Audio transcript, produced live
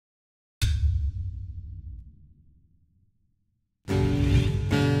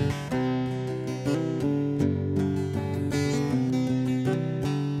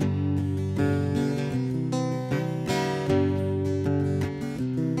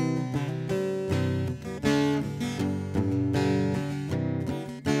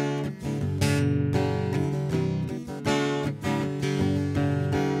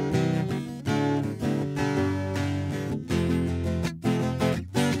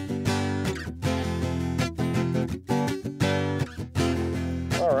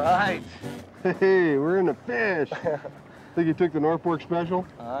Hey, we're in the fish. Think you took the North Fork Special?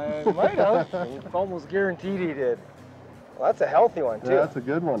 I might have. It's almost guaranteed he did. Well, that's a healthy one, too. Yeah, that's a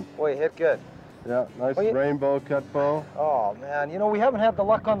good one. Boy, he hit good. Yeah, nice rainbow cut bow. Oh, man. You know, we haven't had the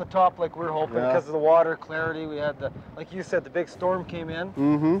luck on the top like we were hoping because of the water clarity. We had the, like you said, the big storm came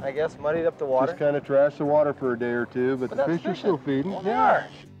in. I guess muddied up the water. Just kind of trashed the water for a day or two, but the fish are still feeding. Well, yeah.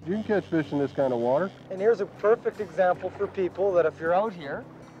 You can catch fish in this kind of water. And here's a perfect example for people that if you're out here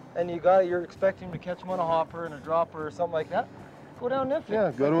and you're expecting to catch them on a hopper and a dropper or something like that, go down nymphing.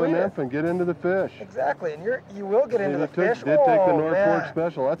 Yeah, go to a nymph and get into the fish. Exactly, and you will get into the fish. Did take the North Fork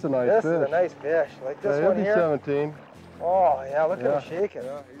Special. That's a nice fish. This is a nice fish. Like this one here. 17. Oh, yeah, look at him shaking.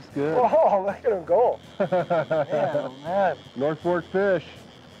 Yeah, he's good. Oh, look at him go. Man, oh, man. North Fork fish.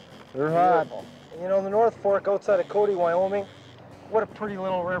 They're hot. You know, the North Fork outside of Cody, Wyoming, what a pretty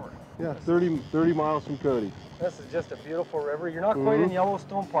little river. Yeah, 30 miles from Cody. This is just a beautiful river. You're not quite in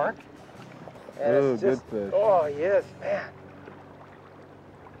Yellowstone Park. And it's just, good fish. Oh, yes, man.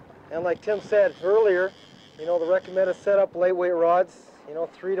 And like Tim said earlier, you know, the recommended setup, lightweight rods, you know,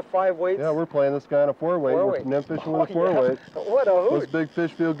 3 to 5 weights. Yeah, we're playing this guy on a 4-weight. We're nymph fishing with a 4-weight. What a hoot. Those big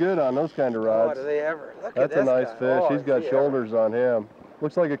fish feel good on those kind of rods. Oh, do they ever? Look at this That's a nice guy. fish. He's got shoulders on him.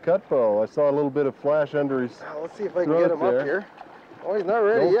 Looks like a cut bow. I saw a little bit of flash under his Let's see if I can get him up here. Oh, he's not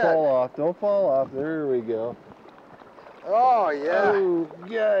ready yet. Don't fall off. Don't fall off. There we go. Oh, yeah. Oh,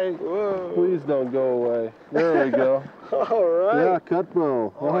 yay. Whoa. Please don't go away. There we go. All right. Yeah, cut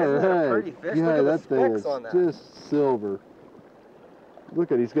bow. Oh, isn't that a pretty fish? Yeah, Look at that the thing specks is on that. just silver.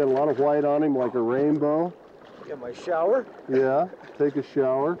 Look at, he's got a lot of white on him like a rainbow. Get my shower. Yeah, take a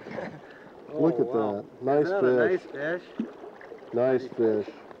shower. Look at that. Nice Isn't that fish. a nice fish? Nice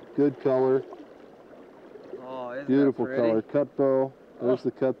fish. Good color. Oh, isn't Beautiful that pretty? color. Cut bow. There's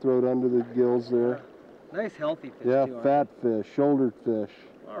the cutthroat under the gills there. Nice healthy fish. Yeah, too, fat fish, shouldered fish.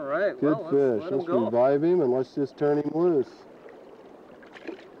 All right. Good well, fish. Let's Let's revive him and let's just turn him loose.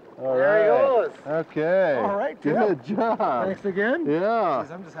 All there he goes. Okay. All right, Tim. Good job. Thanks again. Yeah.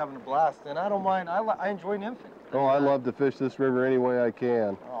 Jeez, I'm just having a blast, and I don't mind. I enjoy nymphing. Oh, I love to fish this river any way I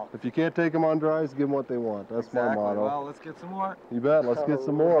can. Oh. If you can't take them on dries, give them what they want. That's my motto. Well, let's get some more. You bet. Let's get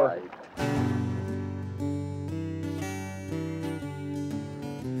some more. Right.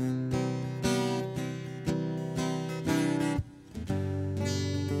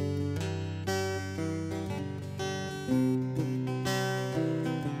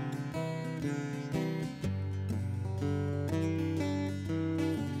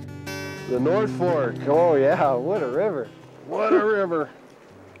 The North Fork. Oh, yeah. What a river. What a river.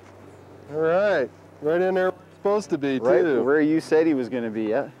 All right. Right in there where it's supposed to be, too. Right where you said he was going to be,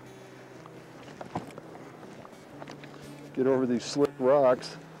 yeah. Get over these slick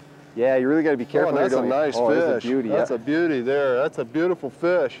rocks. Yeah, you really got to be careful. Oh, that's a nice fish. That's a beauty, That's a beauty there. That's a beautiful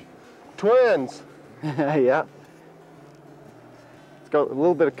fish. Twins. Yeah. It's got a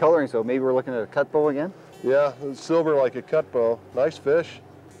little bit of coloring, so maybe we're looking at a cut bow again? Yeah, it's silver like a cut bow. Nice fish.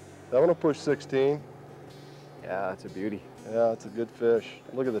 That one will push 16. Yeah, that's a beauty. Yeah, it's a good fish.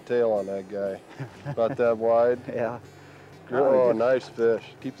 Look at the tail on that guy. About that wide. Yeah. Oh, nice fish.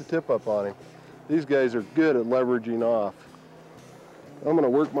 Keep the tip up on him. These guys are good at leveraging off. I'm going to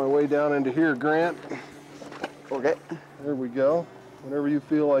work my way down into here, Grant. Okay. There we go. Whenever you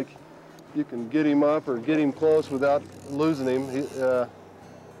feel like you can get him up or get him close without losing him,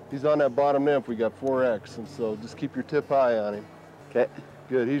 he's on that bottom nymph. We got 4X, and so just keep your tip high on him. Okay.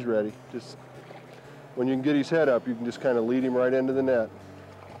 Good, he's ready. Just when you can get his head up, you can just kind of lead him right into the net.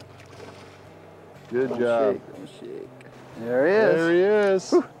 Good job. Don't shake. There he is. There he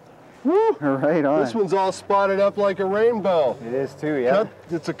is. Woo. Right on. This one's all spotted up like a rainbow. It is too, yeah.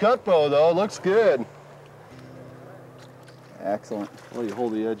 It's a cut bow though. It looks good. Excellent. Well, you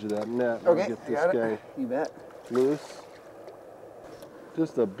hold the edge of that net. Okay, Get this guy you bet. loose.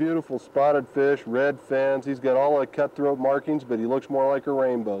 Just a beautiful spotted fish, red fins. He's got all the cutthroat markings, but he looks more like a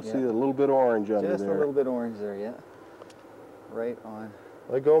rainbow. Yeah. See a little bit of orange under there. Just a little bit orange there, yeah. Right on.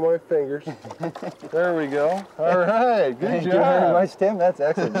 Let go of my fingers. There we go. All right, good Thank job. you very much, Tim. That's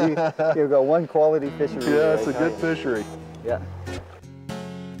excellent. You've got one quality fishery. Yeah, it's a good fishery. Yeah.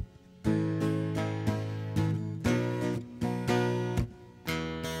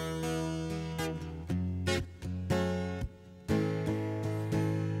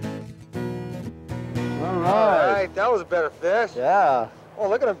 All right. That was a better fish. Yeah. Oh,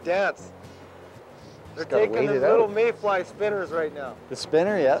 look at them dance. They're taking the little mayfly spinners right now. The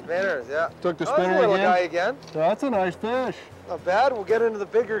spinner, yeah. Spinners, yeah. Took the Oh, there's spinner a little again. guy again. That's a nice fish. Not bad. We'll get into the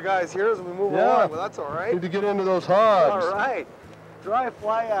bigger guys here as we move Yeah. along, but that's all right. Need to get into those hogs. All right. Dry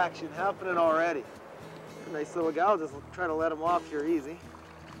fly action happening already. Nice little guy. I'll just try to let him off here easy.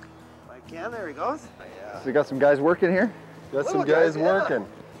 By Again, there he goes. So we got some guys working here. Got some Little guys guys, yeah. working.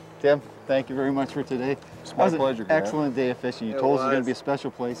 Tim, thank you very much for today. It's That my was an pleasure, Grant. excellent day of fishing. You It told us it was going to was. be a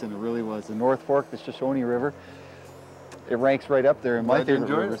special place, and it really was. The North Fork, the Shoshone River, it ranks right up there in my Glad you favorite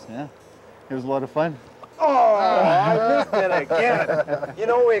enjoyed it. rivers. Yeah, it was a lot of fun. Oh, I missed it again. You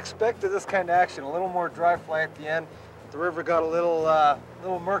know, we expected this kind of action, a little more dry fly at the end. The river got a little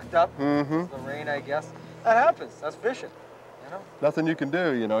murked up. Mm-hmm. The rain, I guess. That happens. That's fishing. You know, Nothing you can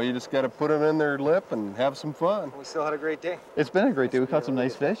do, you know. You just got to put them in their lip and have some fun. we still had a great day. It's been a great day. We caught some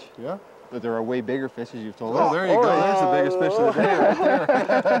nice fish, Yeah. but there are way bigger fish, as you've told Oh, us. there you go. There's the biggest fish of the day right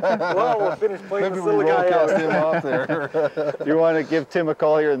there. Well, we'll finish playing Maybe this we little guy roll cast out. him off there. You want to give Tim a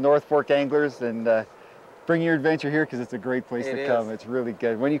call here at North Fork Anglers and bring your adventure here because it's a great place It to is. come. It's really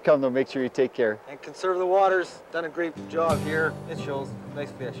good. When you come, though, make sure you take care. And conserve the waters. Done a great job here. It shows.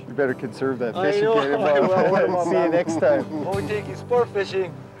 Nice fish. You better conserve that I fish know. and get him I will. What out. about See you that? next time. Well, we take you sport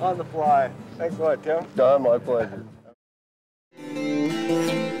fishing on the fly. Thanks a lot, Tim. Don, my pleasure.